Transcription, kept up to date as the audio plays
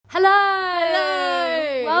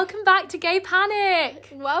Hello! Hello! Welcome back to Gay Panic!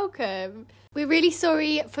 Welcome. We're really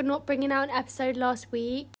sorry for not bringing out an episode last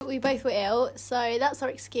week. We both were ill, so that's our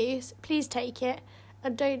excuse. Please take it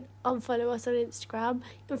and don't unfollow us on Instagram.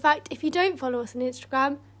 In fact, if you don't follow us on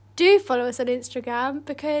Instagram, do follow us on Instagram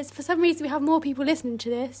because for some reason we have more people listening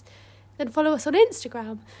to this than follow us on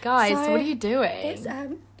Instagram. Guys, So what are you doing? It's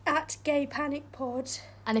at Gay Panic Pod.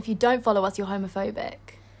 And if you don't follow us, you're homophobic.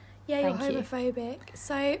 Yeah, you're Thank you. homophobic.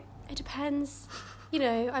 So it depends. You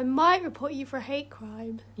know, I might report you for a hate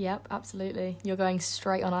crime. Yep, absolutely. You're going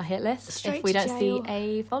straight on our hit list Straight if we to don't see jail.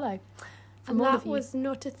 a follow. And all that of you. was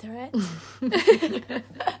not a threat.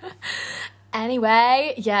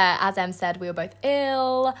 Anyway, yeah, as Em said, we were both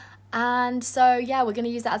ill. And so, yeah, we're going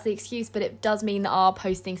to use that as the excuse, but it does mean that our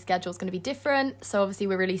posting schedule is going to be different. So obviously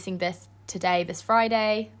we're releasing this today, this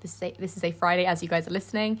Friday. This is a Friday as you guys are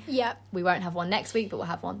listening. Yep. We won't have one next week, but we'll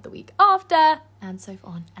have one the week after, and so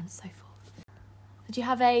on and so forth. Did you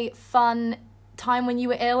have a fun time when you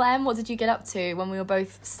were ill, Em? What did you get up to when we were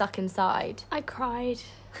both stuck inside? I cried.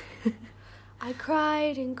 I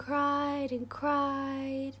cried and cried and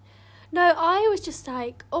cried. No, I was just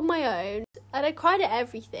like on my own and I cried at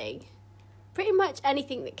everything. Pretty much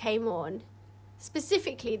anything that came on.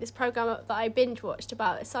 Specifically this programme that I binge watched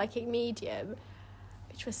about a psychic medium,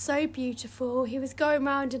 which was so beautiful. He was going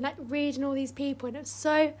around and like reading all these people and it was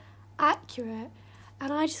so accurate.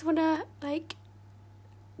 And I just want to like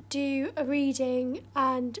do a reading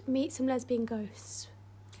and meet some lesbian ghosts.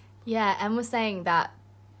 Yeah, Em was saying that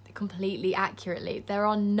completely accurately. There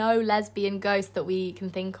are no lesbian ghosts that we can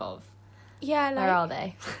think of. Yeah, like, Where are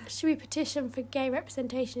they? should we petition for gay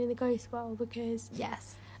representation in the ghost world? Because,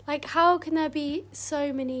 Yes. like, how can there be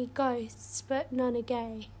so many ghosts but none are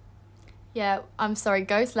gay? Yeah, I'm sorry,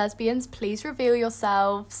 ghost lesbians, please reveal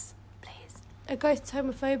yourselves. Please. Are ghosts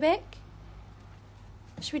homophobic?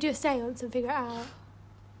 Should we do a seance and figure it out?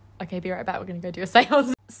 Okay, be right back. We're going to go do a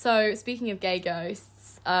seance. So, speaking of gay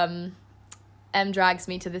ghosts, Em drags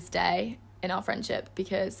me to this day in our friendship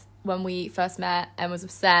because when we first met, Em was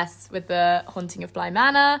obsessed with the Haunting of Bly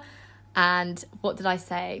Manor. And what did I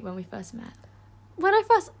say when we first met? When I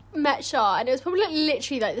first met Shah, and it was probably like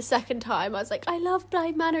literally like the second time, I was like, I love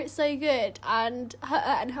Bly Manor, it's so good. And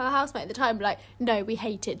her housemate at the time were like, no, we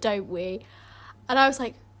hate it, don't we? And I was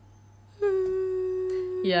like,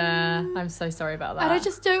 Yeah, I'm so sorry about that. And I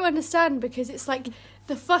just don't understand because it's like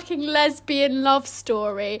the fucking lesbian love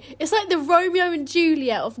story. It's like the Romeo and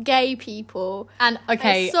Juliet of gay people. And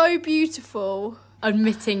okay, It's so beautiful.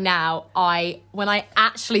 admitting now, when I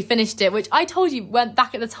actually finished it, which I told you went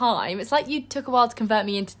back at the time, it's like you took a while to convert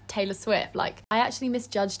me into Taylor Swift. Like, I actually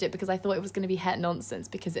misjudged it because I thought it was going to be het nonsense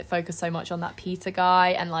because it focused so much on that Peter guy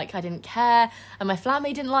and like I didn't care and my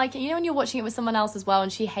flatmate didn't like it. You know when you're watching it with someone else as well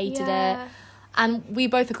and she hated Yeah. it. And we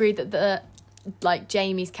both agreed that the like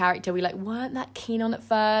Jamie's character we like weren't that keen on at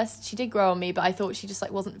first. She did grow on me, but I thought she just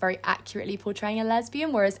like wasn't very accurately portraying a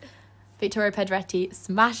lesbian, whereas Victoria Pedretti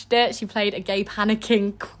smashed it. She played a gay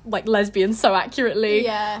panicking like lesbian so accurately.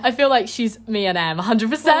 Yeah. I feel like she's me and Em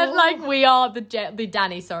 100%. Oh. Like we are the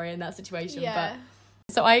Danny, sorry, in that situation. Yeah.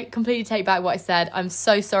 But so I completely take back what I said. I'm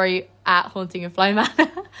so sorry at Haunting of Bly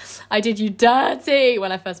Manor. I did you dirty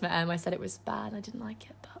when I first met Em. I said it was bad. I didn't like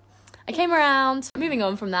it, but I came around. Moving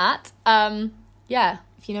on from that, yeah,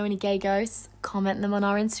 if you know any gay ghosts, comment them on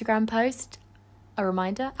our Instagram post. A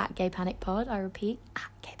reminder, at Gay Panic Pod. I repeat,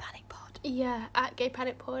 at Gay Panic Pod. Yeah, at Gay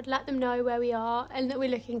Panic Pod. Let them know where we are and that we're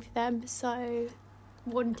looking for them. So,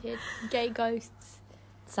 wanted gay ghosts.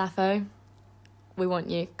 Sappho, we want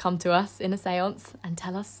you. Come to us in a seance and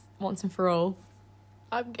tell us once and for all.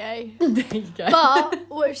 I'm gay. There you go. But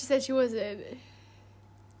what if she said she wasn't?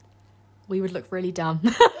 We would look really dumb.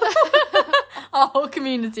 Our whole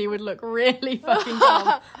community would look really fucking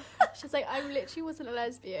dumb. She's like, I literally wasn't a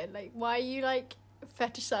lesbian. Like, why are you like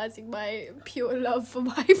fetishizing my pure love for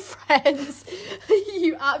my friends?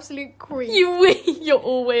 You absolute creep. You're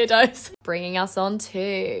all weirdos. Bringing us on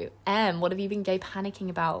to Em. What have you been gay panicking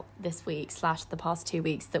about this week / the past 2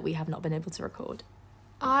 weeks that we have not been able to record?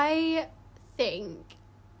 I think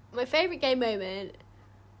my favourite gay moment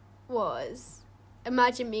was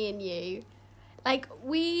Imagine Me and You. Like,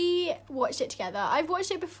 we watched it together. I've watched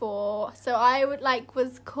it before, so I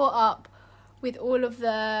was caught up with all of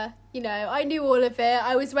the, I knew all of it.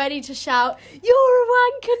 I was ready to shout, "You're a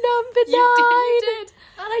wanker number 9!" You did.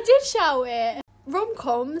 And I did shout it.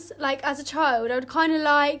 Rom-coms, like, as a child, I would kind of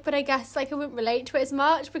like, but I guess, like, I wouldn't relate to it as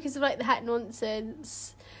much because of, like, the het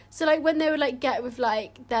nonsense. So, like, when they would, like, get with,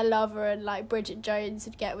 like, their lover and, like, Bridget Jones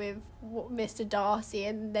would get with Mr. Darcy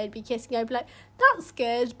and they'd be kissing, I'd be like, that's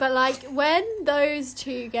good. But, like, when those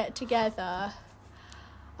two get together,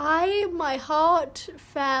 My heart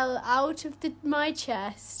fell out of my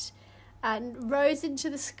chest and rose into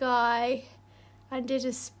the sky and did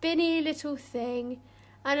a spinny little thing,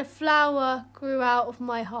 and a flower grew out of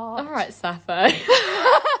my heart. All right, Sappho.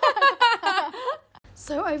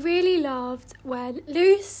 So I really loved when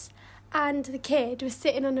Luce and the kid were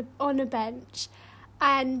sitting on a bench,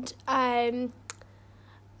 and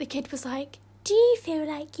the kid was like, "Do you feel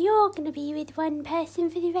like you're going to be with one person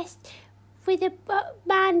with a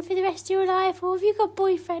man for the rest of your life, or have you got a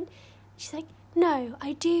boyfriend?" She's like, "No,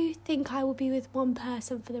 I do think I will be with one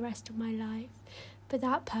person for the rest of my life, but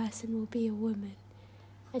that person will be a woman."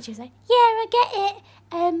 And she was like, "Yeah, I get it.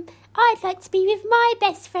 I'd like to be with my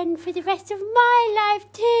best friend for the rest of my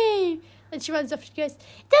life too." And she runs off and she goes,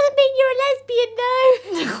 "Doesn't mean you're a lesbian,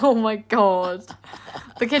 though." Oh my god.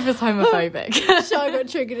 The kid was homophobic. I got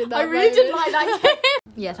triggered in that I really didn't moment. like that kid.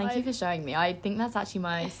 Yeah, thank you for showing me. I think that's actually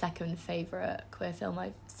my second favourite queer film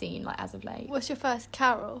I've seen, like, as of late. What's your first?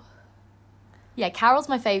 Carol? Yeah, Carol's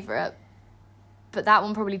my favourite, but that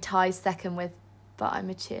one probably ties second with But I'm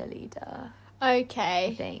a Cheerleader, Okay.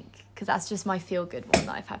 I think, because that's just my feel-good one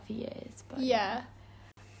that I've had for years. But Yeah.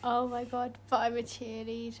 Oh my god, But I'm a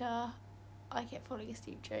Cheerleader. I kept falling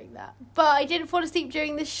asleep during that. But I didn't fall asleep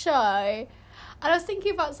during the show. And I was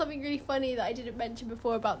thinking about something really funny that I didn't mention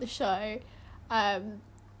before about the show.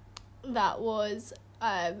 That was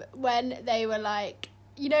when they were like,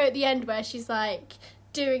 you know, at the end where she's like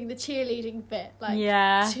doing the cheerleading bit, like,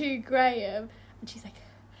 Yeah. to Graham. And she's like,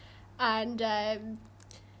 and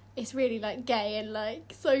it's really like gay and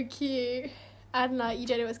like so cute. And like, you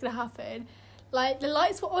don't know what's going to happen. Like, the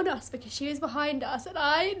lights were on us because she was behind us, and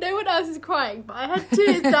no one else is crying, but I had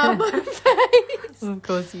tears down my face. Of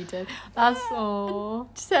course you did. That's all.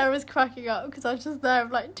 Sarah was cracking up because I was just there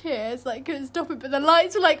with like tears, like couldn't stop it, but the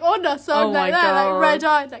lights were like on us, so Oh I'm my like there, God. like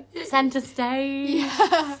red-eyed, like Centre stage.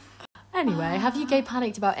 yeah. Anyway, have you gay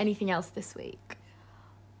panicked about anything else this week?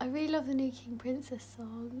 I really love the new King Princess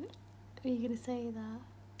song. Are you going to say that?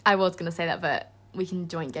 I was going to say that, but we can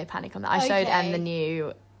join gay panic on that. I showed Okay. Em the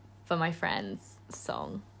new For My Friends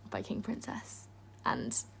song by King Princess,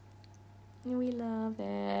 and we love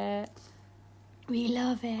it. We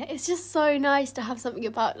love it. It's just so nice to have something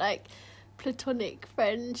about like platonic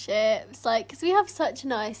friendships, like, because we have such a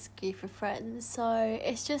nice group of friends, so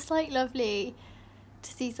it's just like lovely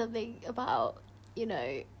to see something about, you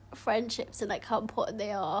know, friendships and like how important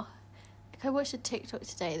they are. Like, I watched a TikTok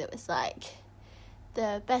today that was like,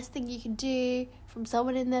 the best thing you can do from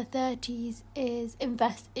someone in their 30s is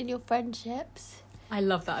invest in your friendships. I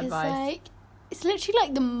love that advice. Like, it's literally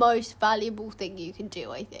like the most valuable thing you can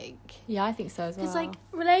do, I think. Yeah, I think so as well. Because like,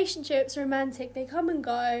 relationships, romantic, they come and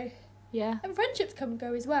go, yeah. and friendships come and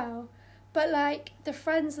go as well. But like, the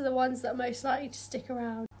friends are the ones that are most likely to stick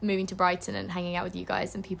around. Moving to Brighton and hanging out with you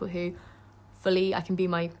guys and people who fully I can be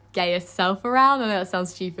my gayest self around. I know that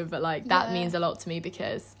sounds stupid, but like, that Yeah. means a lot to me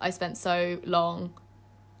because I spent so long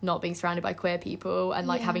not being surrounded by queer people and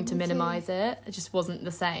like Yeah, having to me too. minimise it. It just wasn't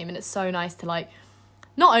the same, and it's so nice to like,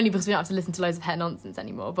 not only because we don't have to listen to loads of hair nonsense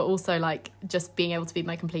anymore, but also like just being able to be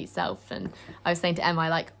my complete self. And I was saying to Emma, I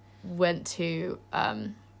like went to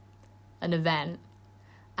an event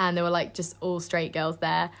and there were like just all straight girls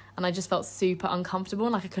there, and I just felt super uncomfortable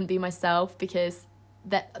and like I couldn't be myself because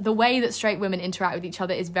the way that straight women interact with each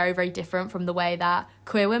other is very, very different from the way that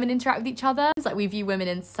queer women interact with each other. It's like we view women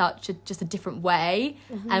in such just a different way,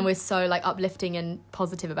 and we're so like uplifting and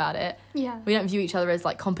positive about it. Yeah. We don't view each other as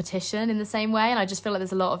like competition in the same way, and I just feel like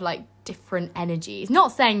there's a lot of like different energies.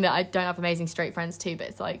 Not saying that I don't have amazing straight friends too, but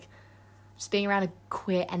it's like just being around a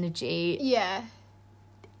queer energy Yeah.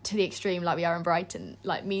 to the extreme like we are in Brighton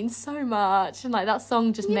like means so much. And like that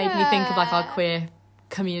song just made me think of like our queer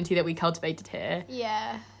community that we cultivated here.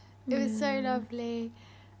 Yeah. It was so lovely.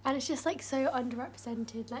 And it's just like so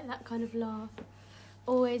underrepresented, like that kind of love.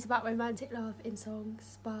 Always about romantic love in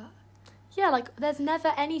songs, but Yeah, like there's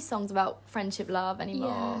never any songs about friendship love anymore.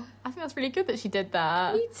 Yeah. I think that's really good that she did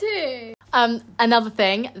that. me too. Another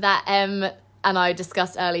thing that Em and I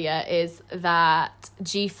discussed earlier is that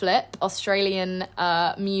G Flip, Australian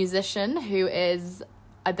musician who is,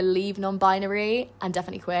 I believe, non-binary and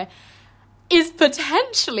definitely queer, is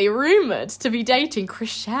potentially rumoured to be dating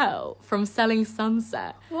Chriselle from Selling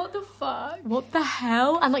Sunset. What the fuck? What the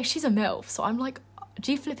hell? And like, she's a MILF, so I'm like,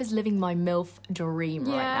 G Flip is living my MILF dream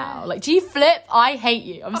right Yeah. now. Like, G Flip, I hate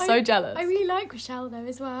you. I'm so jealous. I really like Rochelle though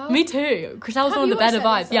as well. Me too. Chriselle's Have one of you the better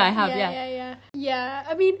watched vibes. it? Yeah, I have, yeah. Yeah,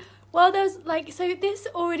 I mean, well, there's like, so this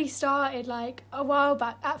already started like a while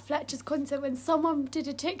back at Fletcher's concert when someone did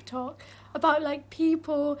a TikTok about like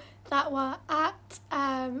people that were at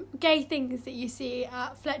gay things that you see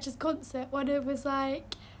at Fletcher's concert. One of it was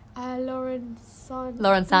like Lauren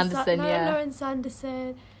Sanderson, yeah. Lauren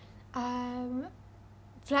Sanderson,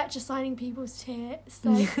 Fletcher signing people's tits,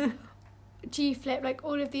 like G-Flip, like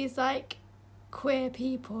all of these like queer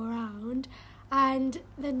people around, and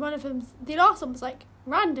then one of them, the last one was like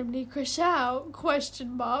randomly Chriselle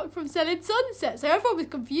from Selling Sunset, so everyone was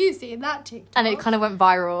confused seeing that TikTok. And it kind of went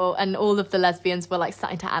viral, and all of the lesbians were like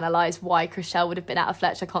starting to analyse why Chriselle would have been at a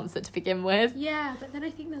Fletcher concert to begin with. Yeah, but then I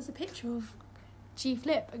think there's a picture of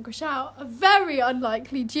G-Flip and Chriselle, a very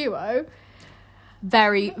unlikely duo.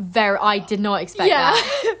 Very, I did not expect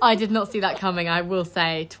that. I did not see that coming, I will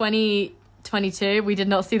say. 2022, we did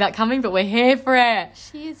not see that coming, but we're here for it.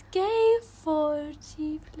 She is gay for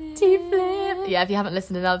G-Flip. Yeah, if you haven't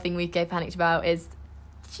listened, another thing we've gay panicked about is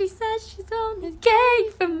she says she's only gay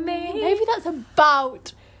for me. Maybe that's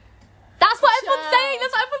about... That's what everyone's saying.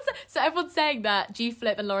 So everyone's saying that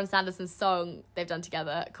G-Flip and Lauren Sanderson's song they've done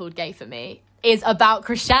together called Gay For Me is about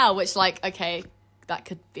Chriselle, which, like, okay, that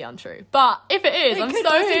could be untrue. But if it is, I'm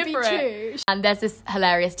so here for it. And there's this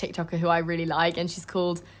hilarious TikToker who I really like, and she's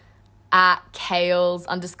called @Kales_0.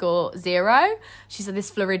 She's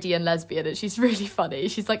this Floridian lesbian, and she's really funny.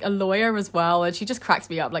 She's like a lawyer as well, and she just cracks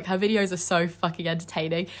me up. Like, her videos are so fucking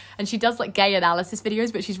entertaining, and she does like gay analysis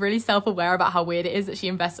videos, but she's really self-aware about how weird it is that she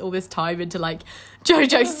invests all this time into like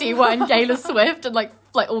Jojo Siwa and Taylor Swift and like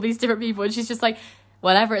all these different people, and she's just like,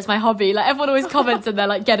 whatever, it's my hobby. Like, everyone always comments and they're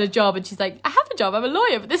like, get a job, and she's like, I have a job, I'm a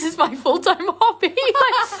lawyer, but this is my full-time hobby.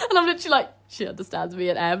 Like, and I'm literally like, she understands me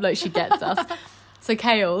and Em, like, she gets us. So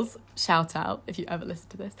Kales, shout out if you ever listen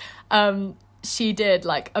to this, she did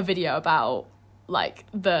like a video about like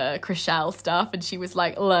the Chriselle stuff, and she was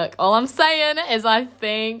like, look, all I'm saying is I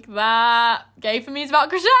think that Gay For Me is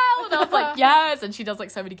about Chriselle, and I was like, yes. And she does like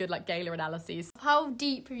so many good like Gayla analyses. How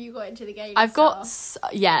deep have you got into the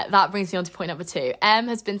Gayla that brings me on to point number 2. Em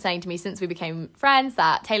has been saying to me since we became friends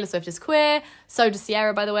that Taylor Swift is queer. So does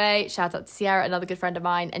Sierra, by the way. Shout out to Sierra, another good friend of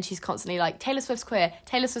mine, and she's constantly like, Taylor Swift's queer,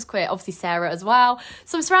 obviously Sarah as well.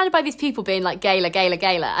 So I'm surrounded by these people being like Gayla,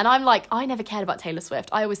 and I'm like, I never cared about Taylor Swift.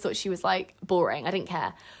 I always thought she was like boring. I didn't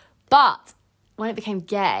care. But when it became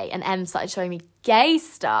gay and Em started showing me gay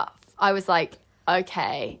stuff, I was like,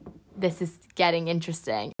 okay, this is getting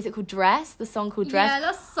interesting. Is it called Dress? The song called Dress? Yeah,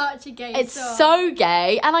 that's such a gay song. It's so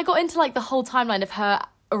gay. And I got into like the whole timeline of her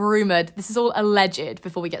rumoured, this is all alleged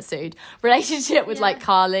before we get sued, relationship with like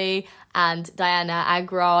Carly and Diana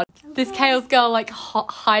Agron. This Kales girl like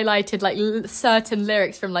highlighted like certain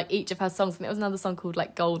lyrics from like each of her songs, and there was another song called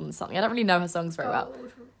like Golden something. I don't really know her songs very well.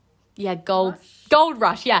 Yeah, Gold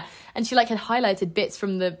Rush, yeah. And she like had highlighted bits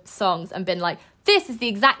from the songs and been like, this is the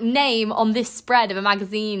exact name on this spread of a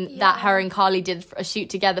magazine that her and Carly did a shoot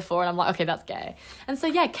together for. And I'm like, okay, that's gay. And so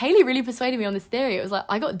yeah, Kaylee really persuaded me on this theory. It was like,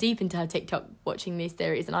 I got deep into her TikTok watching these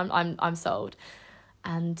theories, and I'm sold.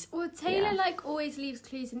 And Taylor like always leaves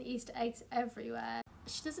clues and Easter eggs everywhere.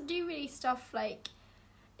 She doesn't do really stuff like,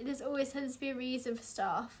 there's always tends to be a reason for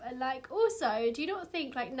stuff. And like, also, do you not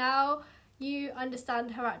think like now you understand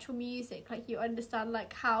her actual music, like you understand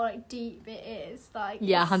like how like deep it is, like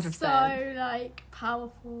 100%, so like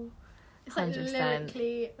powerful, it's like 100%.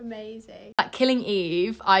 Lyrically amazing. That Killing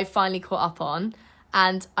Eve I finally caught up on,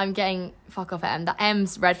 and I'm getting fuck off Em. That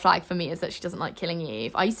Em's red flag for me is that she doesn't like Killing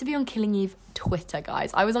Eve. I used to be on Killing Eve Twitter, guys.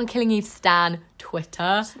 I was on Killing Eve Stan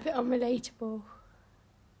Twitter. She's a bit unrelatable.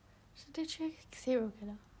 She's a serial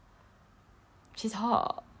killer. She's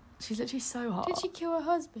hot. She's literally so hot. Did she kill her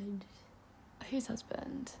husband? Whose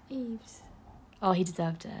husband? Eve's. Oh, he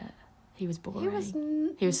deserved it. He was boring.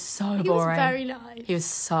 He was so boring. He was very nice. He was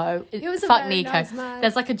so... He was fuck a very Nico. nice man.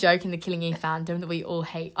 There's like a joke in the Killing Eve fandom that we all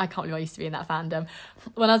hate. I can't believe I used to be in that fandom.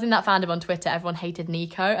 When I was in that fandom on Twitter, everyone hated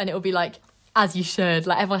Nico, and it would be like, as you should.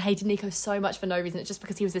 Like, everyone hated Nico so much for no reason. It's just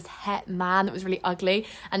because he was this het man that was really ugly,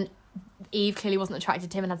 and Eve clearly wasn't attracted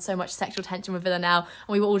to him and had so much sexual tension with Villanelle,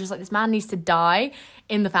 and we were all just like, this man needs to die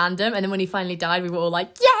in the fandom. And then when he finally died, we were all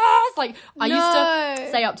like, yes! Like, I used to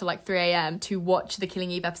stay up till like 3 a.m. to watch the Killing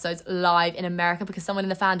Eve episodes live in America, because someone in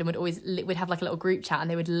the fandom would have like a little group chat, and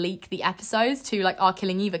they would leak the episodes to like our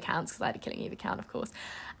Killing Eve accounts, because I had a Killing Eve account, of course,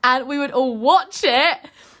 and we would all watch it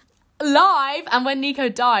live. And when Nico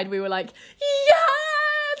died, we were like,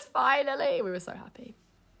 yes, finally. We were so happy.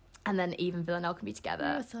 And then Eve and Villanelle can be together.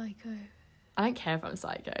 You're a psycho. I don't care if I'm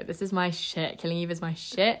psycho. This is my shit. Killing Eve is my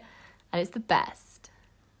shit, and it's the best.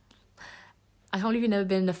 I can't believe you've never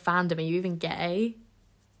been in a fandom. Are you even gay?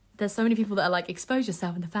 There's so many people that are like, expose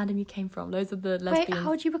yourself in the fandom you came from. Those are the lesbians. Wait,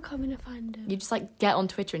 how do you become in a fandom? You just like get on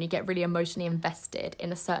Twitter and you get really emotionally invested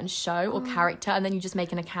in a certain show or character, and then you just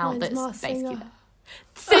make an account that's basically that.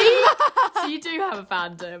 See? So you do have a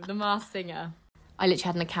fandom, The Masked Singer. I literally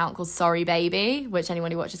had an account called Sorry Baby, which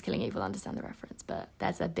anyone who watches Killing Eve will understand the reference, but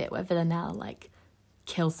there's a bit where Villanelle, like,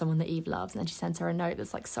 kills someone that Eve loves, and then she sends her a note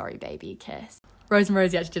that's like, sorry baby, kiss. Rose and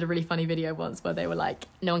Rosie actually did a really funny video once where they were like,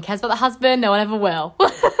 no one cares about the husband, no one ever will.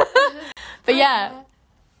 But yeah,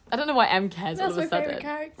 I don't know why M cares all of a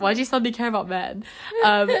sudden. Why do you suddenly care about men?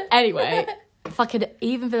 Anyway, fucking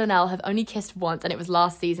Eve and Villanelle have only kissed once, and it was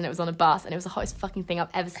last season. It was on a bus, and it was the hottest fucking thing I've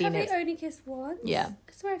ever seen. Have they only kissed once? Yeah.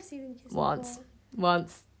 I swear I've seen them kiss once. before.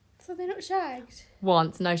 Once. So they're not shagged?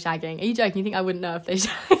 Once, no shagging. Are you joking? You think I wouldn't know if they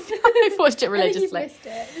shagged? I've watched it religiously. I think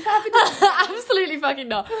you missed it. Does that happen to you? Absolutely fucking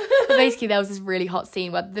not. But basically, there was this really hot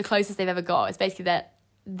scene where the closest they've ever got is basically that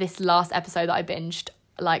this last episode that I binged,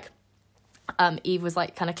 like, Eve was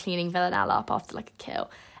like kind of cleaning Villanelle up after like a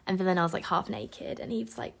kill, and Villanelle's like half naked, and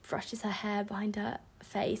Eve's like brushes her hair behind her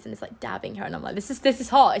face and is like dabbing her, and I'm like, this is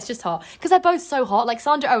hot. It's just hot because they're both so hot. Like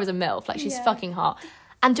Sandra Oh is a MILF, like she's fucking hot.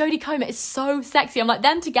 And Jodie Comer is so sexy. I'm like,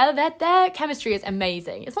 them together, their chemistry is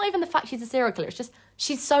amazing. It's not even the fact she's a serial killer. It's just,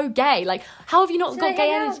 she's so gay. Like, how have you not got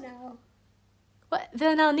gay energy? What,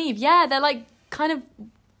 Villanelle and Eve? Yeah, they're like, kind of,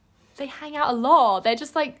 they hang out a lot. They're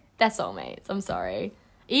just like, they're soulmates. I'm sorry.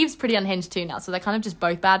 Eve's pretty unhinged too now, so they're kind of just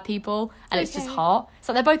both bad people, and it's just hot.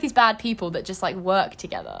 So they're both these bad people that just like work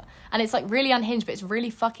together. And it's like really unhinged, but it's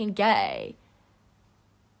really fucking gay.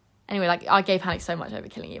 Anyway, like, I gay panic so much over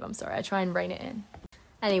Killing Eve. I'm sorry. I try and rein it in.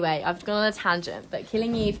 Anyway, I've gone on a tangent, but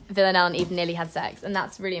Killing Eve, Villanelle and Eve nearly had sex, and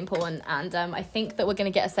that's really important, and I think that we're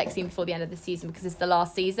going to get a sex scene before the end of the season because it's the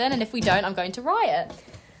last season, and if we don't, I'm going to riot.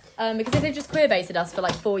 Because if they've just queer-baited us for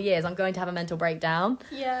like 4 years, I'm going to have a mental breakdown.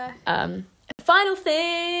 Yeah. Final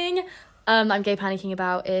thing I'm gay panicking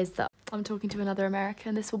about is that I'm talking to another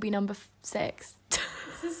American. This will be number 6.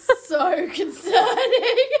 This is so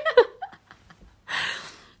concerning.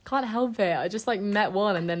 Can't help it. I just like met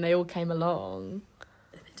one and then they all came along.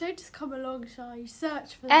 Don't just come along, Shah. You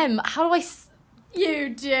search for them. How do I... You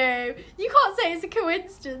do. You can't say it's a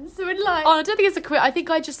coincidence. So like... Oh, I don't think it's a coincidence. I think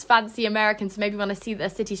I just fancy Americans. Maybe when I see their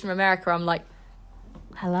cities from America, I'm like,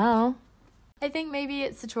 hello. I think maybe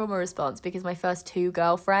it's a trauma response because my first 2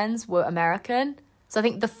 girlfriends were American. So I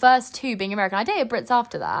think the first 2 being American. I dated Brits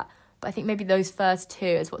after that. But I think maybe those first 2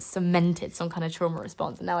 is what cemented some kind of trauma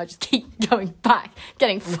response. And now I just keep going back,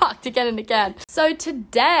 getting fucked again and again. So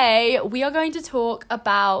today we are going to talk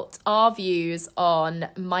about our views on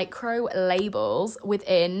micro labels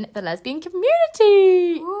within the lesbian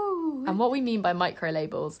community. Ooh. And what we mean by micro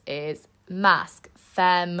labels is mask,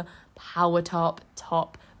 femme, power top,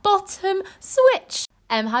 top, bottom, switch.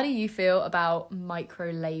 How do you feel about micro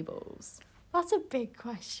labels? That's a big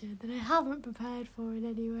question that I haven't prepared for in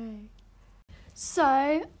any way.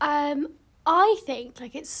 So, I think,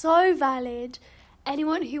 like, it's so valid.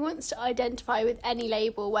 Anyone who wants to identify with any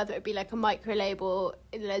label, whether it be, like, a micro label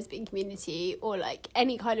in the lesbian community or, like,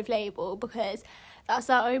 any kind of label, because that's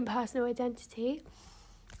our own personal identity.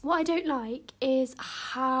 What I don't like is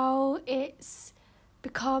how it's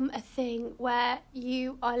become a thing where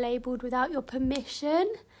you are labelled without your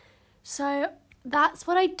permission. So... that's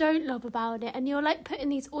what I don't love about it. And you're like put in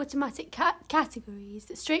these automatic categories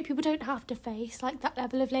that straight people don't have to face, like that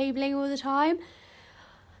level of labelling all the time.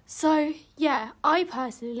 So yeah, I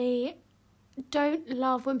personally don't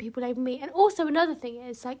love when people label me. And also another thing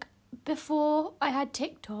is, like, before I had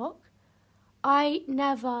TikTok, I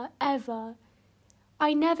never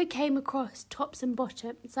came across tops and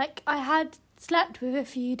bottoms. Like, I had slept with a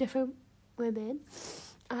few different women,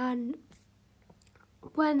 and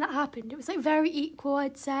when that happened, it was like very equal,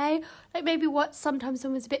 I'd say. Like, maybe sometimes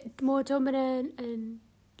someone was a bit more dominant, and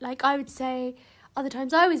like I would say other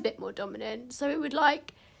times I was a bit more dominant, so it would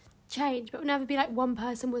like change, but it would never be like one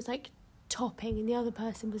person was like topping and the other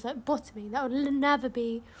person was like bottoming. That would never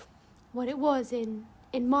be what it was in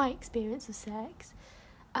my experience of sex.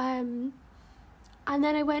 And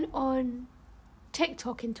then I went on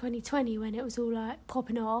TikTok in 2020 when it was all like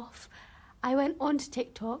popping off. I went onto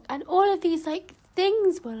TikTok and all of these like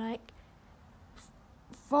things were like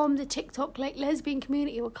from the TikTok like lesbian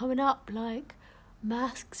community were coming up, like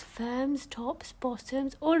masks, femmes, tops,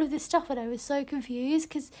 bottoms, all of this stuff, and I was so confused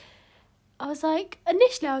because I was like,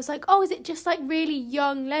 initially I was like, oh, is it just like really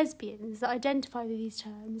young lesbians that identify with these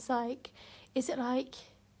terms? Like, is it like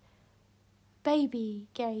baby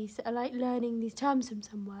gays that are like learning these terms from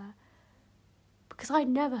somewhere? Because I'd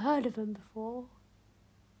never heard of them before.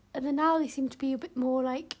 And then now they seem to be a bit more,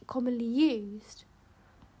 like, commonly used.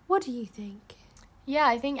 What do you think? Yeah,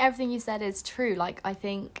 I think everything you said is true. Like, I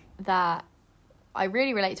think that I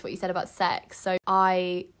really relate to what you said about sex. So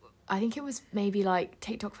I think it was maybe, like,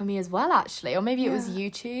 TikTok for me as well, actually. Or maybe it was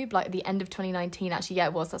YouTube, like, the end of 2019. Actually, yeah,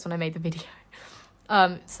 it was. That's when I made the video.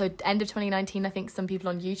 So end of 2019, I think some people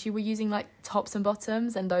on YouTube were using like tops and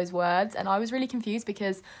bottoms and those words, and I was really confused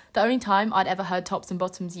because the only time I'd ever heard tops and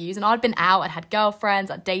bottoms used, and I'd been out, I'd had girlfriends,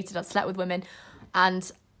 I'd dated, I'd slept with women, and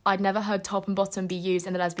I'd never heard top and bottom be used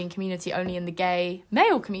in the lesbian community, only in the gay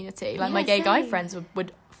male community. Like my gay guy friends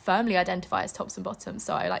would firmly identify as tops and bottoms,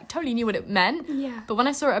 so I like totally knew what it meant. But when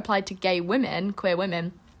I saw it applied to gay women, queer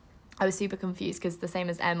women, I was super confused because the same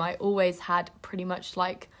as Em, I always had pretty much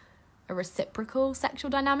like a reciprocal sexual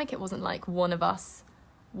dynamic. It wasn't like one of us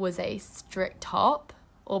was a strict top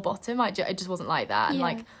or bottom. It just wasn't like that. And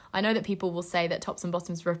like I know that people will say that tops and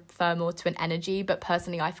bottoms refer more to an energy, but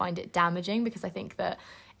personally I find it damaging because I think that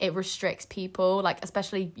it restricts people, like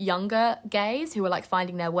especially younger gays who are like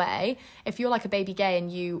finding their way. If you're like a baby gay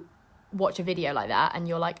and you watch a video like that and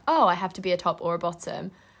you're like, oh, I have to be a top or a bottom,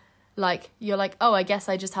 like you're like, oh, I guess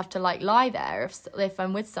I just have to like lie there if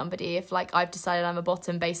I'm with somebody, if like I've decided I'm a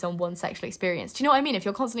bottom based on one sexual experience. Do you know what I mean? If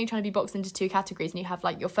you're constantly trying to be boxed into two categories and you have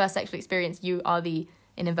like your first sexual experience, you are the,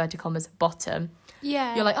 in inverted commas, bottom.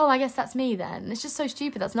 You're like, oh, I guess that's me then. It's just so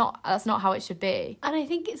stupid. That's not how it should be. And I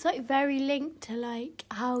think it's like very linked to like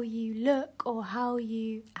how you look or how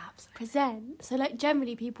you present. So like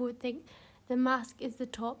generally people would think the mask is the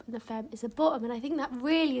top and the femme is the bottom, and I think that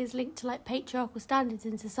really is linked to like patriarchal standards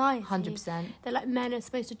in society. 100%. That like men are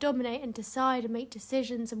supposed to dominate and decide and make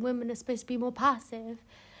decisions, and women are supposed to be more passive.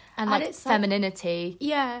 And like it's femininity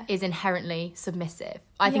is inherently submissive.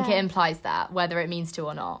 I think it implies that, whether it means to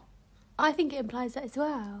or not. I think it implies that as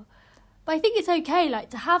well. But I think it's okay, like,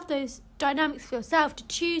 to have those dynamics for yourself, to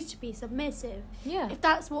choose to be submissive. If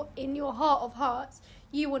that's what, in your heart of hearts,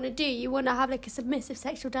 you want to do, you want to have, like, a submissive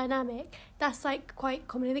sexual dynamic, that's, like, quite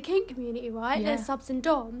common in the kink community, right? There's subs and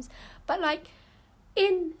doms. But, like,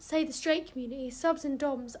 in, say, the straight community, subs and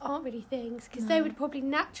doms aren't really things, because they would probably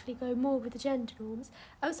naturally go more with the gender norms.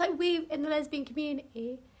 And it's like we, in the lesbian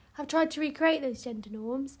community, have tried to recreate those gender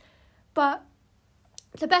norms, but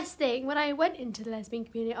the best thing, when I went into the lesbian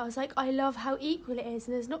community, I was like, I love how equal it is,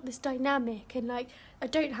 and there's not this dynamic, and like I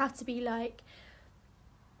don't have to be like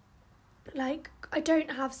I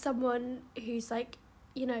don't have someone who's like,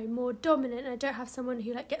 you know, more dominant, and I don't have someone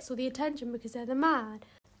who like gets all the attention because they're the man.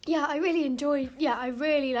 I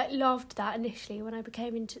really like loved that initially when I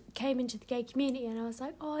came into the gay community, and I was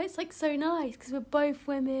like, oh, it's like so nice because we're both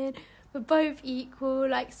women, we're both equal.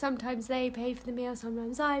 Like sometimes they pay for the meal,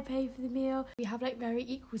 sometimes I pay for the meal. We have like very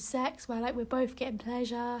equal sex where like we're both getting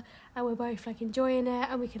pleasure and we're both like enjoying it,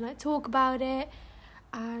 and we can like talk about it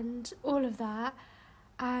and all of that.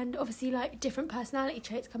 And obviously like different personality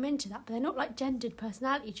traits come into that, but they're not like gendered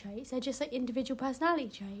personality traits, they're just like individual personality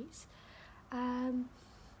traits.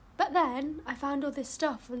 But then I found all this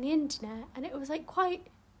stuff on the internet, and it was like quite,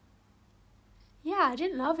 I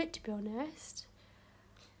didn't love it, to be honest,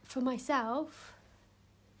 for myself.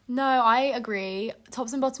 No, I agree.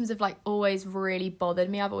 Tops and bottoms have like always really bothered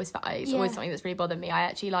me. It's always something that's really bothered me.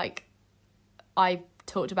 I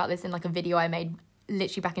talked about this in like a video I made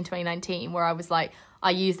literally back in 2019 where I was like,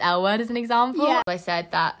 I used L word as an example. I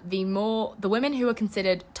said that the women who are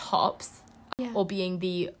considered tops or being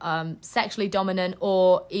the sexually dominant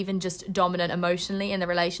or even just dominant emotionally in the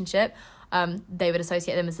relationship, they would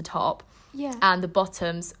associate them as the top. And the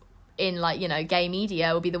bottoms in like, you know, gay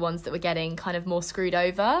media will be the ones that were getting kind of more screwed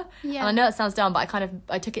over. And I know that sounds dumb, but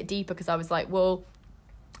I took it deeper because I was like, well,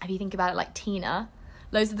 if you think about it, like Tina,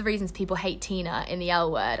 loads of the reasons people hate Tina in the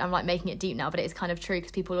L word, I'm like making it deep now, but it is kind of true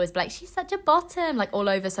because people always be like, she's such a bottom, like all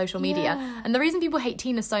over social media. And the reason people hate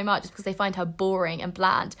Tina so much is because they find her boring and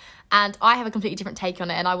bland. And I have a completely different take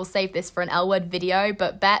on it, and I will save this for an L word video,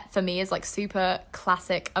 but Bet for me is like super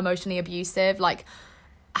classic, emotionally abusive, like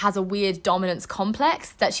has a weird dominance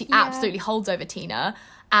complex that she absolutely holds over Tina,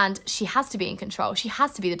 and she has to be in control. She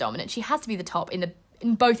has to be the dominant. She has to be the top in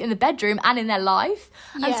both in the bedroom and in their life.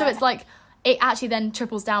 And so it's like, it actually then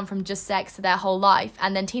triples down from just sex to their whole life.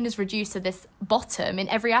 And then Tina's reduced to this bottom in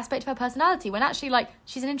every aspect of her personality, when actually, like,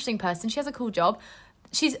 she's an interesting person. She has a cool job.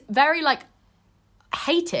 She's very, like,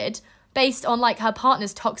 hated based on, like, her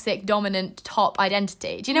partner's toxic, dominant, top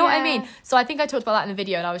identity. Do you know what I mean? So I think I talked about that in the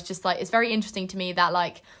video, and I was just like, it's very interesting to me that,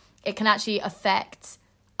 like, it can actually affect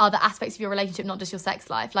other aspects of your relationship, not just your sex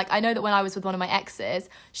life. Like, I know that when I was with one of my exes,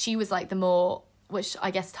 she was, like, the more, which I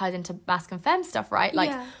guess ties into masc and femme stuff, right?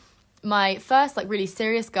 Like, my first like really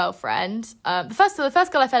serious girlfriend, the first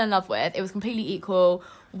girl I fell in love with, it was completely equal.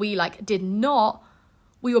 We like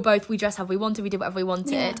we dressed however we wanted, we did whatever we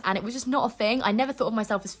wanted, and it was just not a thing. I never thought of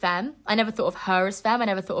myself as femme, I never thought of her as femme, I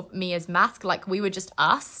never thought of me as masc. Like, we were just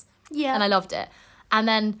us, and I loved it. And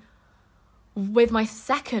then with my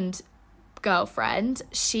second girlfriend,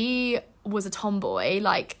 she was a tomboy,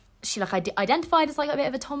 like she like identified as like a bit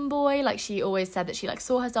of a tomboy. Like she always said that she like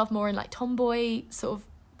saw herself more in like tomboy sort of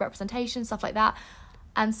representation, stuff like that.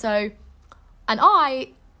 And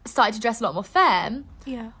I started to dress a lot more femme.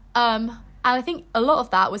 Yeah. And I think a lot of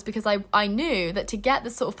that was because I knew that to get the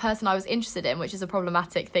sort of person I was interested in, which is a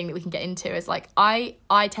problematic thing that we can get into, is like I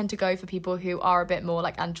tend to go for people who are a bit more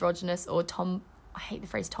like androgynous or I hate the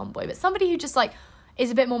phrase tomboy, but somebody who just like is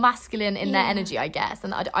a bit more masculine in their energy, I guess.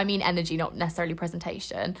 And I mean energy, not necessarily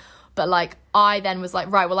presentation. But like I then was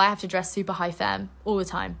like, right, well, I have to dress super high femme all the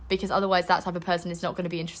time, because otherwise that type of person is not going to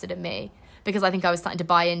be interested in me. Because I think I was starting to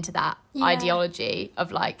buy into that ideology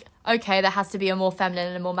of like, okay, there has to be a more feminine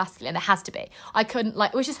and a more masculine. There has to be. I couldn't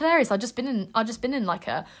like, which is hilarious. I've just been in like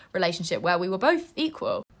a relationship where we were both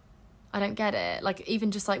equal. I don't get it. Like even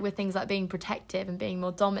just like with things like being protective and being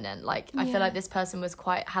more dominant, like I feel like this person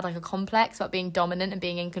had like a complex about being dominant and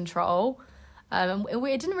being in control. And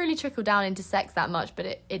it didn't really trickle down into sex that much, but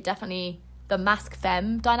it definitely, the mask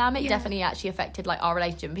femme dynamic definitely actually affected like our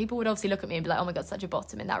relationship. And people would obviously look at me and be like, oh my God, such a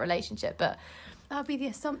bottom in that relationship. But that would be the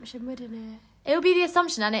assumption, wouldn't it? It would be the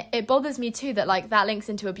assumption, and it bothers me too that like that links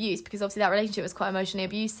into abuse, because obviously that relationship was quite emotionally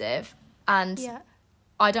abusive. And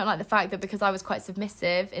I don't like the fact that because I was quite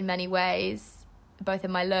submissive in many ways, both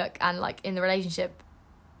in my look and like in the relationship,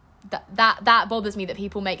 that bothers me, that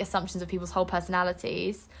people make assumptions of people's whole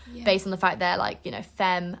personalities based on the fact they're like, you know,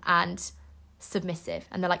 femme and submissive,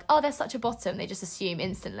 and they're like, oh, they're such a bottom, they just assume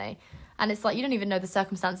instantly. And it's like, you don't even know the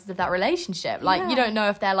circumstances of that relationship. Like you don't know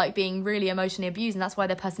if they're like being really emotionally abused and that's why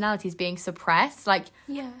their personality is being suppressed. Like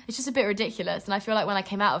it's just a bit ridiculous. And I feel like when I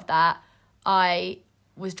came out of that, I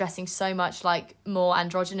was dressing so much like more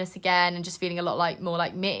androgynous again and just feeling a lot like more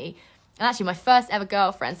like me. And actually my first ever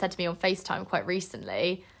girlfriend said to me on FaceTime quite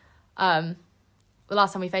recently, the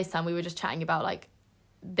last time we FaceTime, we were just chatting about like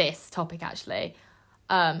this topic actually.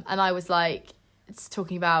 And I was like, it's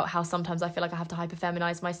talking about how sometimes I feel like I have to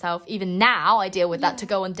hyperfeminize myself. Even now I deal with that to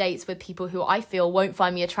go on dates with people who I feel won't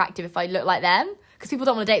find me attractive if I look like them, because people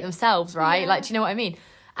don't want to date themselves, right? Like, do you know what I mean?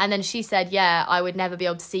 And then she said, yeah, I would never be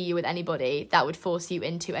able to see you with anybody that would force you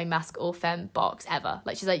into a masc or femme box ever.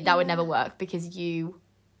 Like she's like, that would never work, because you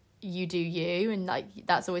do you, and like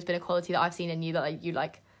that's always been a quality that I've seen in you, that like you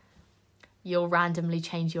like, you'll randomly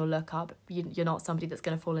change your look up. You're not somebody that's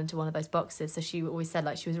going to fall into one of those boxes. So she always said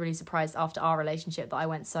like she was really surprised after our relationship that I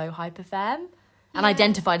went so hyper femme and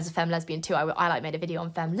identified as a femme lesbian too. I like made a video on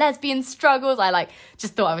femme lesbian struggles. I like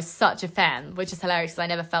just thought I was such a femme, which is hilarious because I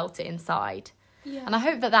never felt it inside. And I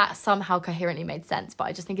hope that somehow coherently made sense. But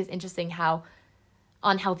I just think it's interesting how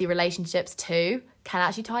unhealthy relationships too can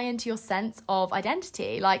actually tie into your sense of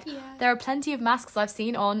identity. Like there are plenty of masks I've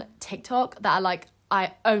seen on TikTok that are like,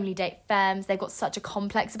 I only date femmes. They've got such a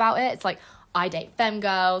complex about it. It's like, I date femme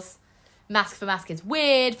girls. Mask for mask is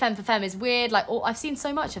weird. Femme for femme is weird. Like, I've seen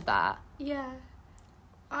so much of that.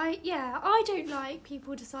 I don't like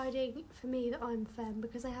people deciding for me that I'm femme,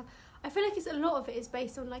 because I feel like a lot of it is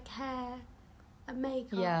based on like hair and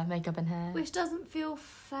makeup. Yeah, makeup and hair. Which doesn't feel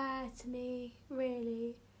fair to me,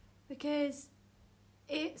 really. Because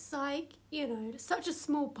it's like, you know, such a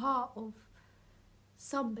small part of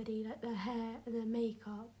somebody, like their hair and their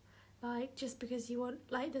makeup. Like just because you want,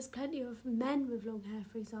 like there's plenty of men with long hair,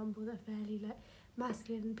 for example, that are fairly like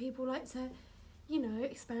masculine, and people like to, you know,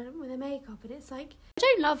 experiment with their makeup, and it's like, I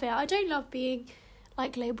don't love it. I don't love being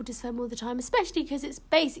like labelled as femme all the time, especially because it's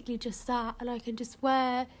basically just that, and I can just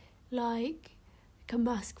wear like a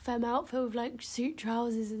mask femme outfit with like suit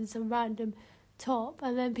trousers and some random top,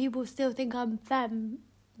 and then people still think I'm femme,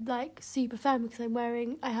 like super femme, because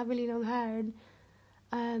I have really long hair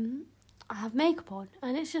and I have makeup on,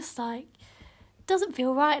 and it's just like, it doesn't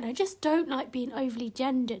feel right. And I just don't like being overly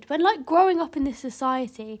gendered when like growing up in this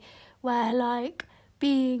society where like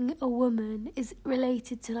being a woman is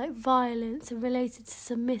related to like violence and related to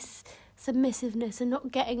submissiveness and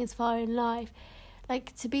not getting as far in life.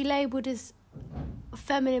 Like to be labelled as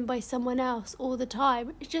feminine by someone else all the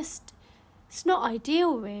time, it's not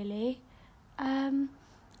ideal, really. And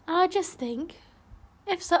I just think,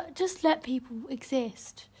 just let people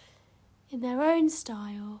exist in their own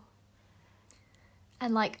style.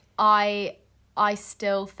 And like I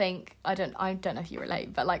still think, I don't know if you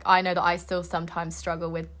relate, but like I know that I still sometimes struggle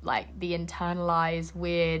with like the internalized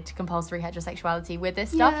weird compulsory heterosexuality with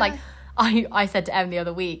this stuff. Like I said to Em the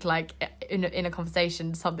other week, like in a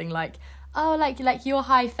conversation, something like, oh, like you're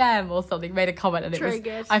high femme or something, made a comment, and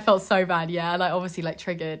triggered. I felt so bad, like obviously like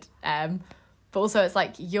triggered. But also it's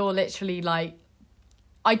like, you're literally like,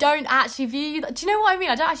 I don't actually view you, do you know what I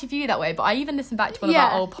mean? I don't actually view you that way, but I even listened back to one of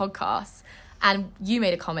our old podcasts, and you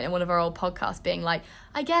made a comment in one of our old podcasts being like,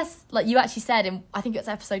 I guess, like you actually said in, I think it's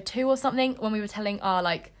episode 2 or something, when we were telling our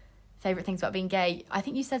like favourite things about being gay. I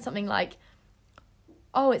think you said something like,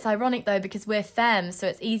 oh, it's ironic though because we're femmes, so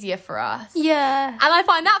it's easier for us. Yeah. And I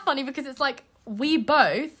find that funny because it's like, we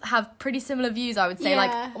both have pretty similar views, I would say. Yeah.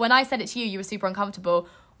 Like, when I said it to you, you were super uncomfortable.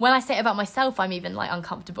 When I say it about myself, I'm even, like,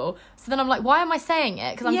 uncomfortable. So then I'm like, why am I saying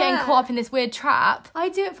it? Because I'm getting caught up in this weird trap. I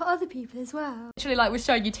do it for other people as well. Literally, like, was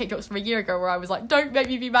showing you TikToks from a year ago where I was like, don't make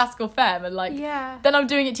me be masc or femme. And, like, Yeah. then I'm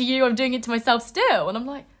doing it to you, I'm doing it to myself still. And I'm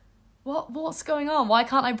like, what's going on? Why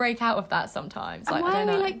can't I break out of that sometimes? And Like, why I don't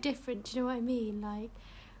are know. we, like, different? Do you know what I mean? Like,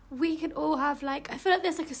 we can all have, like, I feel like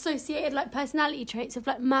there's, like, associated, like, personality traits of,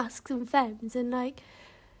 like, mascs and femmes. And, like,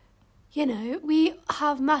 you know, we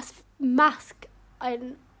have mask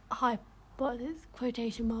and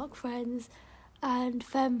quotation mark friends and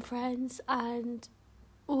femme friends and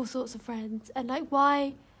all sorts of friends. And, like,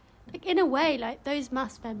 why, like, in a way, like, those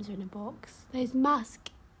mask femmes are in a box, those mask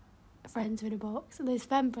friends are in a box, and those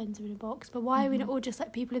femme friends are in a box. But why are we not all just,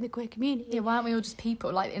 like, people in the queer community? Yeah, why aren't we all just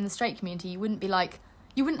people? Like, in the straight community, you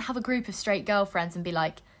wouldn't have a group of straight girlfriends and be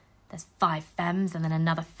like, there's 5 femmes and then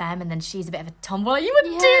another femme and then she's a bit of a tomboy. You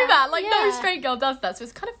wouldn't do that. Like, no straight girl does that. So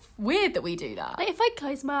it's kind of weird that we do that. Like, if I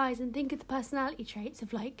close my eyes and think of the personality traits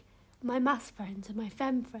of, like, my mask friends and my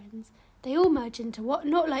femme friends, they all merge into what,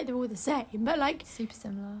 not like they're all the same, but, like, Super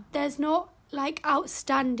similar. there's not, like,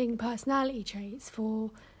 outstanding personality traits for,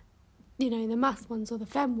 you know, the mask ones or the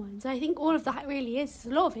femme ones. I think all of that really is a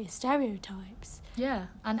lot of it is stereotypes. Yeah.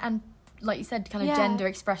 And like you said, kind of gender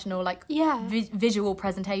expression or, like, visual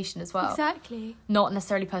presentation as well. Exactly. Not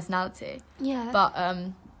necessarily personality. Yeah.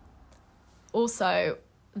 But also,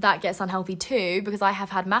 that gets unhealthy too, because I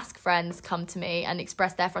have had mask friends come to me and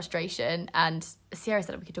express their frustration. And Sierra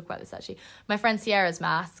said we could talk about this, actually. My friend Sierra's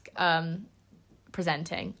mask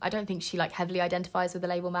presenting. I don't think she, like, heavily identifies with the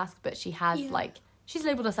label mask, but she has, like, she's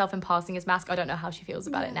labelled herself in passing as mask. I don't know how she feels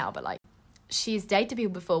about it now, but, like, she's dated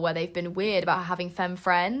people before where they've been weird about having femme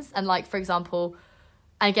friends. And, like, for example,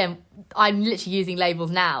 and again, I'm literally using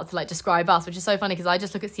labels now to, like, describe us, which is so funny because I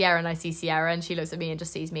just look at Sierra and I see Sierra and she looks at me and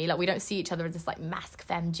just sees me. Like, we don't see each other as this, like, mask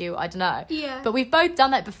femme duo. I don't know. Yeah. But we've both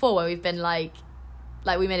done that before where we've been, like,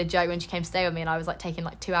 we made a joke when she came to stay with me and I was, like, taking,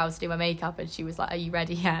 like, 2 hours to do my makeup and she was like, are you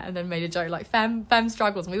ready yet? And then made a joke, like, femme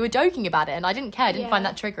struggles. And we were joking about it and I didn't care. I didn't find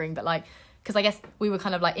that triggering, but, like, because I guess we were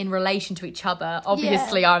kind of, like, in relation to each other.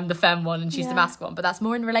 Obviously, I'm the femme one and she's the mask one, but that's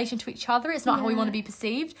more in relation to each other. It's not how we want to be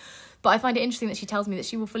perceived. But I find it interesting that she tells me that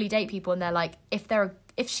she will fully date people and they're like,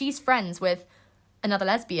 if she's friends with another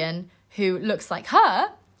lesbian who looks like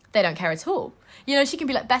her, they don't care at all. You know, she can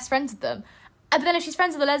be, like, best friends with them. But then if she's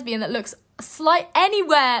friends with a lesbian that looks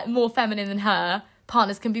anywhere more feminine than her,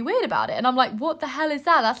 partners can be weird about it. And I'm like, what the hell is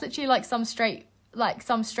that? That's literally like some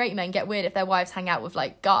straight men get weird if their wives hang out with,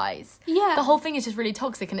 like, guys. Yeah. The whole thing is just really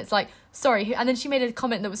toxic and it's like, sorry. And then she made a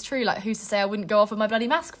comment that was true, like, who's to say I wouldn't go off with my bloody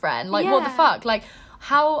mask friend? Like, what the fuck? Like,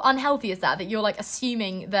 how unhealthy is that you're, like,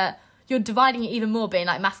 assuming that you're dividing it even more, being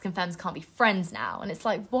like, mask and femmes can't be friends now. And it's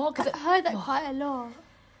like, what? I've heard that quite a lot.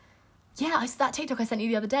 Yeah, that TikTok I sent you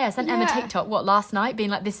the other day. I sent Emma TikTok, last night, being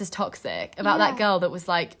like, this is toxic. About that girl that was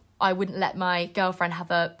like, I wouldn't let my girlfriend have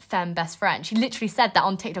a femme best friend. She literally said that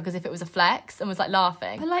on TikTok as if it was a flex and was, like,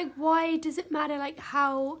 laughing. But, like, why does it matter, like,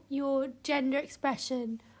 how your gender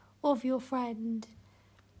expression of your friend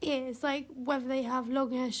is? Like, whether they have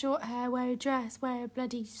long hair, short hair, wear a dress, wear a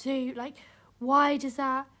bloody suit. Like, why does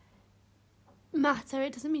that matter?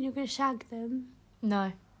 It doesn't mean you're going to shag them.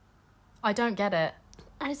 No. I don't get it.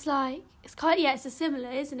 And it's like, it's kind of, it's a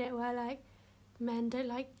similar, isn't it? Where, like, men don't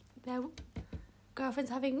like their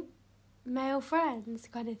girlfriends having male friends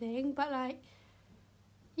kind of thing. But, like,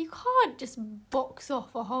 you can't just box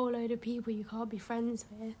off a whole load of people you can't be friends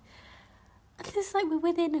with. And it's like, we're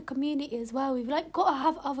within a community as well. We've, like, got to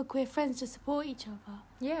have other queer friends to support each other.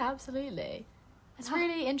 Yeah, absolutely. It's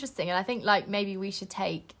really interesting. And I think, like, maybe we should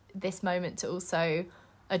take this moment to also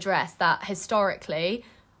address that historically,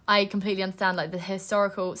 I completely understand, like, the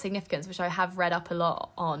historical significance, which I have read up a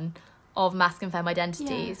lot on, of mask and femme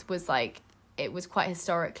identities, was, like, it was quite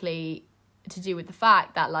historically to do with the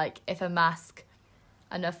fact that, like, if a mask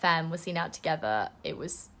and a femme were seen out together, it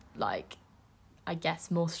was, like, I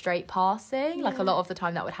guess more straight passing. Like, a lot of the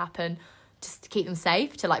time that would happen just to keep them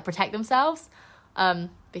safe, to, like, protect themselves,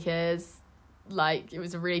 because, like, it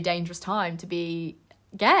was a really dangerous time to be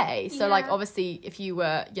gay. So, like, obviously, if you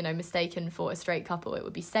were, you know, mistaken for a straight couple, it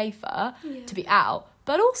would be safer to be out.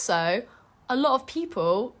 But also, a lot of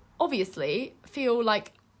people obviously feel,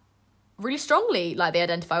 like, really strongly like they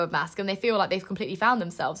identify with mask, and they feel like they've completely found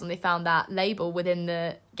themselves and they found that label within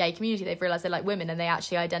the gay community. They've realised they like women and they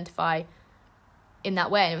actually identify in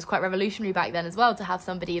that way, and it was quite revolutionary back then as well to have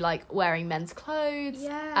somebody like wearing men's clothes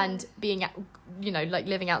and being, you know, like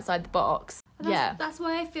living outside the box. That's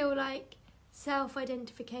why I feel like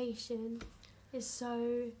self-identification is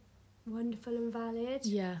so wonderful and valid.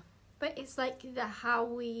 But it's like how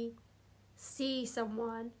we see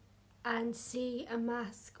someone and see a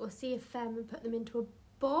mask or see a femme and put them into a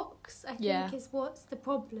box, I think is what's the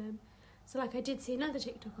problem. So like I did see another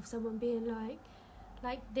TikTok of someone being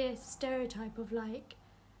like this stereotype of like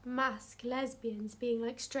mask lesbians being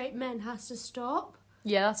like straight men has to stop.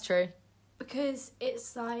 Yeah, that's true. Because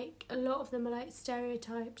it's like a lot of them are like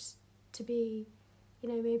stereotyped to be, you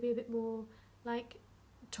know, maybe a bit more like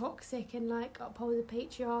toxic and like uphold the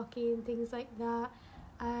patriarchy and things like that.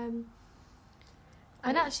 And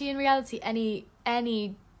actually in reality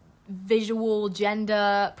any visual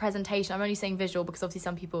gender presentation, I'm only saying visual because obviously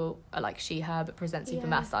some people are like she, her, but present super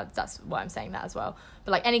masculine. That's why I'm saying that as well.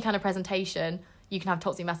 But like any kind of presentation, you can have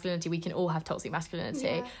toxic masculinity, we can all have toxic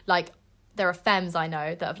masculinity. Like there are femmes I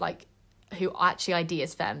know that have like, who actually ID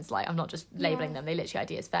as femmes, like I'm not just labelling them, they literally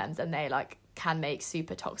ID as femmes, and they like can make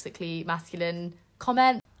super toxically masculine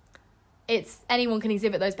comments. It's anyone can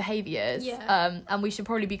exhibit those behaviours, and we should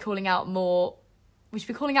probably be calling out more. We should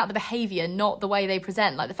be calling out the behaviour, not the way they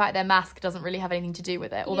present. Like the fact their mask doesn't really have anything to do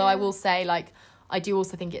with it. Although I will say, like, I do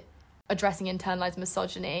also think addressing internalised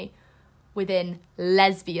misogyny within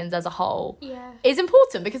lesbians as a whole is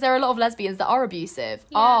important, because there are a lot of lesbians that are abusive,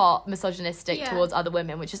 are misogynistic towards other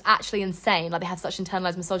women, which is actually insane. Like they have such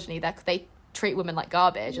internalised misogyny that they treat women like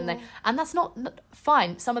garbage, and that's not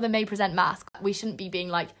fine. Some of them may present masks. We shouldn't be being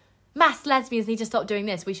like, mass lesbians need to stop doing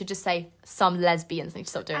this. We should just say some lesbians need to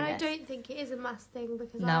stop doing this. And I don't think it is a mass thing,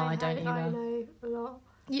 because I don't either. I know a lot.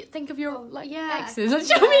 You think of your exes. Do you know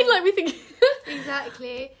what I mean? Like we think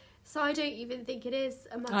exactly. So I don't even think it is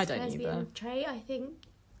a mass lesbian trait. I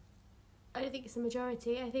don't think it's a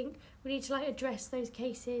majority. I think we need to like address those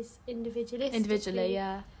cases individually,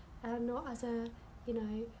 and not as a, you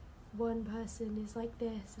know, one person is like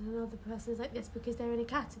this and another person is like this because they're in a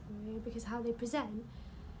category, because how they present.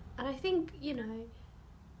 And I think, you know,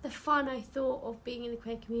 the fun I thought of being in the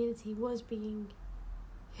queer community was being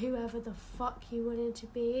whoever the fuck you wanted to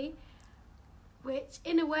be, which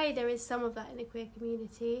in a way there is some of that in the queer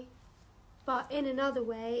community, but in another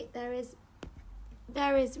way there is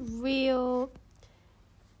real,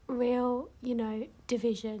 you know,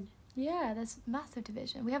 division. Yeah, there's massive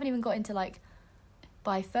division. We haven't even got into like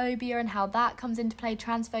biphobia and how that comes into play,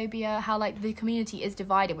 transphobia, how like the community is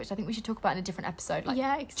divided, which I think we should talk about in a different episode,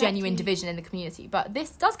 like genuine division in the community. But this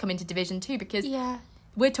does come into division too, because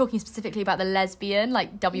we're talking specifically about the lesbian,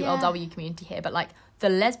 like WLW community here, but like the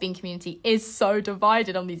lesbian community is so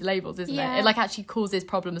divided on these labels, isn't it? It like actually causes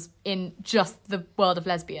problems in just the world of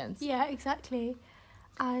lesbians. Yeah, exactly.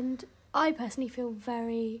 And I personally feel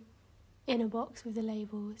very in a box with the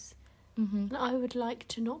labels. And I would like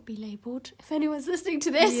to not be labelled. If anyone's listening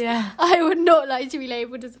to this, I would not like to be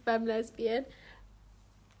labelled as a femme lesbian.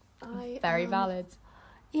 Very valid.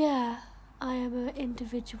 Yeah, I am an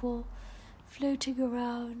individual floating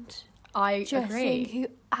around. I dressing agree.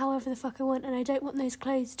 However the fuck I want, and I don't want those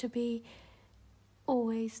clothes to be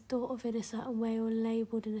always thought of in a certain way or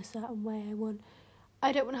labelled in a certain way.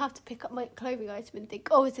 I don't want to have to pick up my clothing item and think,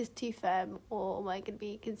 oh, is this too femme, or am I going to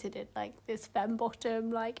be considered like this femme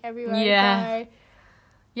bottom, like everywhere I go?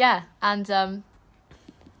 Yeah, and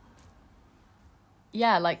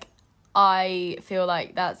like I feel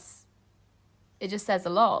like it just says a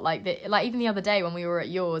lot. Like even the other day when we were at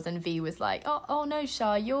yours and V was like, oh no,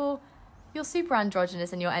 Shah, you're super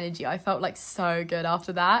androgynous in your energy. I felt like so good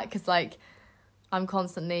after that, because like I'm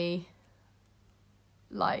constantly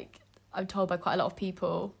like, I'm told by quite a lot of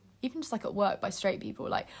people, even just like at work by straight people,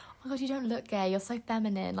 like, oh my god, you don't look gay, you're so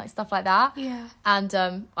feminine, like stuff like that. Yeah. And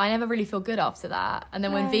I never really feel good after that. And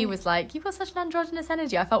then when V was like, you've got such an androgynous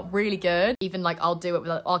energy, I felt really good. Even like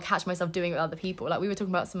I'll catch myself doing it with other people. Like we were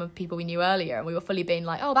talking about some of the people we knew earlier, and we were fully being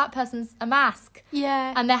like, oh, that person's a mask.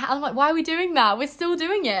 Yeah. And I'm like, why are we doing that? We're still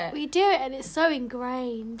doing it. We do it, and it's so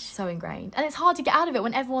ingrained. And it's hard to get out of it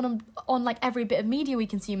when everyone on like every bit of media we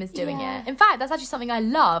consume is doing it. In fact, that's actually something I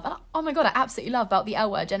love. And oh my god, I absolutely love about the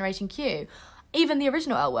L Word, Generation Q. Even the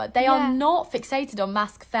original L Word, they are not fixated on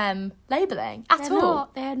mask femme labelling at all.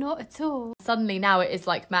 They're not at all. Suddenly now it is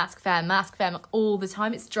like mask femme like all the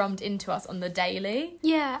time. It's drummed into us on the daily.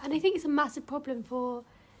 Yeah, and I think it's a massive problem for,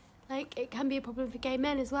 like, it can be a problem for gay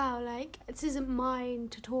men as well. Like, this isn't mine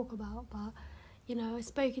to talk about, but, you know, I've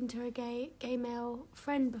spoken to a gay male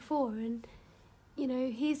friend before, and, you know,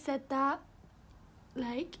 he said that,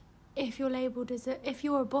 like, if you're labelled as if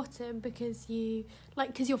you're a bottom because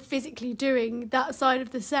because you're physically doing that side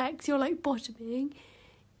of the sex, you're like bottoming,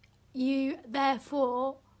 you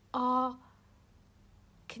therefore are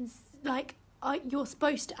you're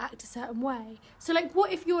supposed to act a certain way. So like,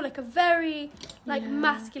 what if you're like a very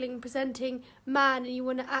masculine presenting man and you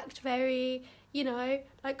want to act very,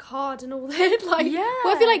 like hard and all that? What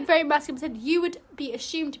if you're like very masculine presenting, you would be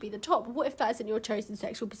assumed to be the top. But what if that isn't your chosen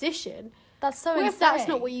sexual position? That's so What insane. if that's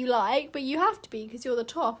not what you like, but you have to be because you're the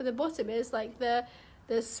top, and the bottom is like the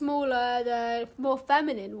smaller, the more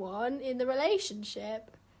feminine one in the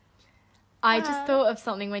relationship? I just thought of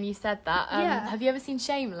something when you said that. Have you ever seen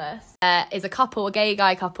Shameless? Is a gay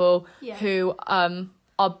guy couple, who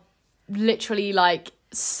are literally like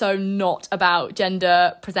so not about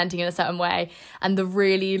gender presenting in a certain way, and the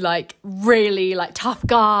really tough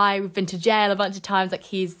guy, we've been to jail a bunch of times, like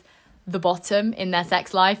he's the bottom in their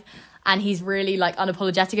sex life. And he's really like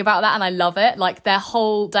unapologetic about that, and I love it. Like their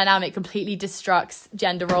whole dynamic completely destructs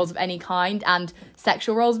gender roles of any kind and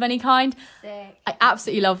sexual roles of any kind. Sick. I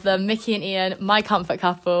absolutely love them. Mickey and Ian, my comfort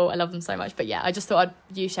couple. I love them so much. But yeah, I just thought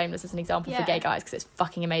I'd use Shameless as an example for gay guys because it's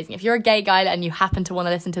fucking amazing. If you're a gay guy and you happen to want to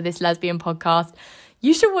listen to this lesbian podcast,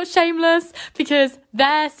 you should watch Shameless because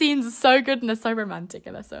their scenes are so good and they're so romantic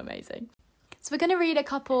and they're so amazing. So we're going to read a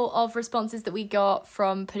couple of responses that we got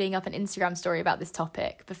from putting up an Instagram story about this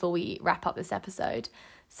topic before we wrap up this episode.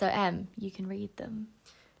 So, Em, you can read them.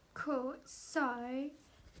 Cool. So,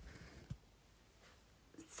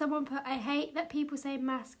 someone put, I hate that people say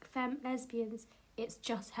masc, femme, lesbians. It's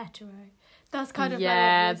just hetero. That's kind of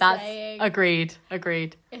like what we're saying.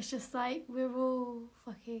 Agreed. It's just like, we're all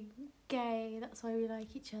fucking gay. That's why we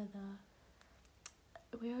like each other.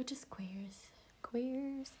 We're all just queers.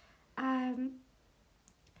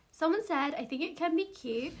 Someone said, I think it can be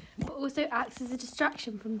cute, but also acts as a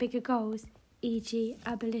distraction from bigger goals, e.g.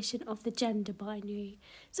 abolition of the gender binary.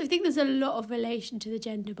 So I think there's a lot of relation to the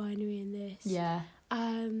gender binary in this. Yeah.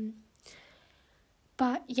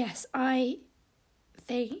 But yes, I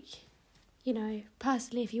think,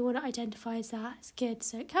 personally, if you want to identify as that, it's good.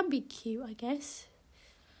 So it can be cute, I guess.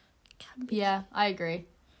 I agree.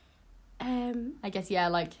 I guess,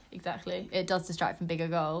 exactly. It does distract from bigger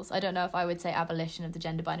goals. I don't know if I would say abolition of the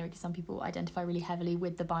gender binary because some people identify really heavily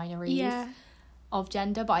with the binaries of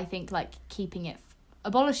gender, but I think like keeping it,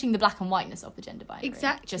 abolishing the black and whiteness of the gender binary.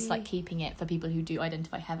 Exactly. Just like keeping it for people who do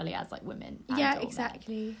identify heavily as like women. Yeah,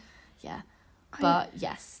 exactly. Men. Yeah. But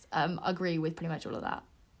yes, agree with pretty much all of that.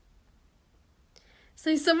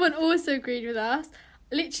 So someone also agreed with us.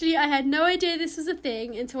 Literally, I had no idea this was a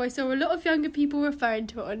thing until I saw a lot of younger people referring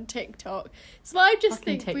to it on TikTok. So I just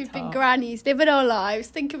think we've been grannies, living our lives,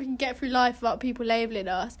 thinking we can get through life without people labelling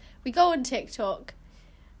us. We go on TikTok,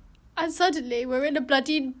 and suddenly we're in a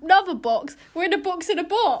bloody another box. We're in a box in a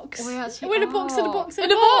box. We're in a box in a box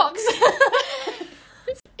in a box.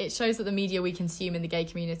 It shows that the media we consume in the gay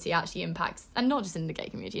community actually impacts, and not just in the gay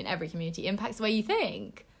community, in every community, impacts the way you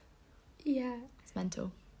think. Yeah. It's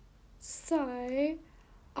mental. So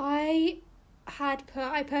I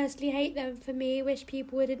personally hate them. For me, wish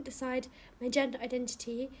people wouldn't decide my gender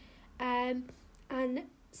identity. And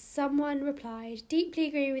someone replied, deeply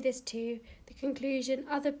agree with this too. The conclusion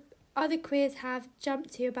other queers have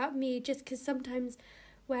jumped to about me just because sometimes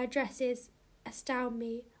wear dresses astound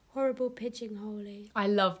me. Horrible pigeonholing. I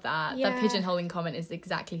love that. Yeah. The pigeonholing comment is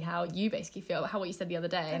exactly how you basically feel, what you said the other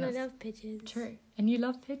day. And I love pigeons. True. And you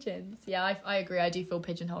love pigeons. Yeah, I agree. I do feel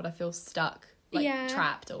pigeonholed. I feel stuck.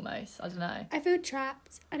 Trapped almost. I don't know. I feel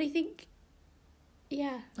trapped, and I think,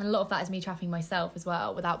 and a lot of that is me trapping myself as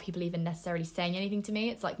well, without people even necessarily saying anything to me.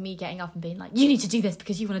 It's like me getting up and being like, you need to do this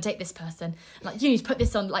because you want to date this person. Like, you need to put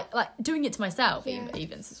this on, like doing it to myself.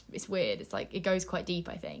 Even. It's weird. It's like, it goes quite deep,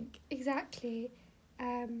 I think. Exactly.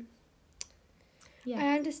 I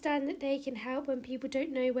understand that they can help when people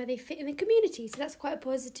don't know where they fit in the community. So that's quite a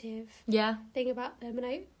positive thing about them.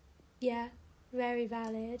 And very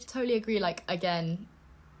valid. Totally agree. Like, again,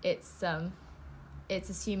 it's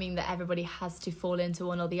assuming that everybody has to fall into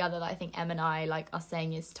one or the other, that I think Em and I are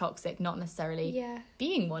saying is toxic, not necessarily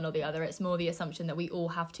being one or the other. It's more the assumption that we all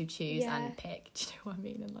have to choose and pick. Do you know what I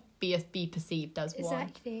mean? And be perceived as one.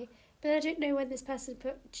 Exactly. But I don't know when this person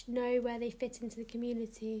know where they fit into the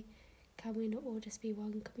community. Can we not all just be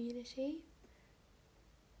one community?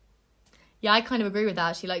 Yeah, I kind of agree with that,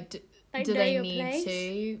 actually. Do they need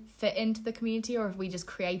to fit into the community, or have we just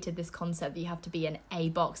created this concept that you have to be in a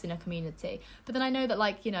box in a community? But then I know that,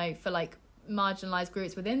 for marginalised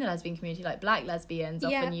groups within the lesbian community, like black lesbians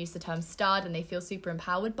often use the term stud, and they feel super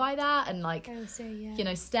empowered by that, and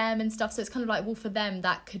STEM and stuff. So it's kind of for them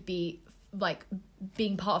that could be like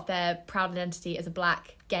being part of their proud identity as a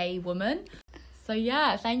black gay woman. So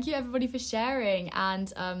yeah, thank you everybody for sharing.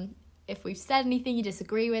 And if we've said anything you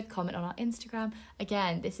disagree with, comment on our Instagram.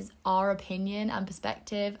 Again, this is our opinion and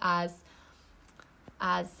perspective as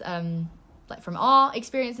like from our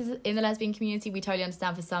experiences in the lesbian community. We totally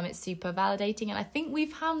understand for some it's super validating, and I think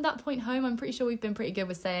we've hammed that point home. I'm pretty sure we've been pretty good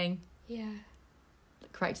with saying,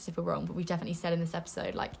 correct us if we're wrong, but we've definitely said in this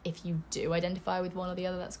episode, like, if you do identify with one or the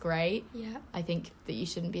other, that's great. I think that you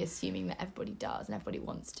shouldn't be assuming that everybody does and everybody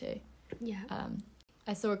wants to.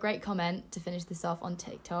 I saw a great comment to finish this off on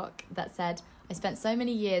TikTok that said, I spent so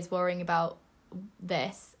many years worrying about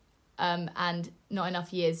this and not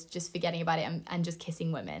enough years just forgetting about it and just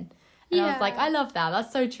kissing women. And I was like, I love that.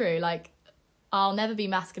 That's so true. Like, I'll never be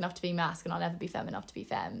masc enough to be masc, and I'll never be femme enough to be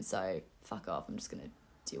femme. So fuck off. I'm just going to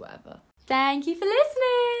do whatever. Thank you for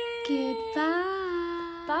listening.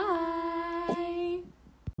 Goodbye. Bye.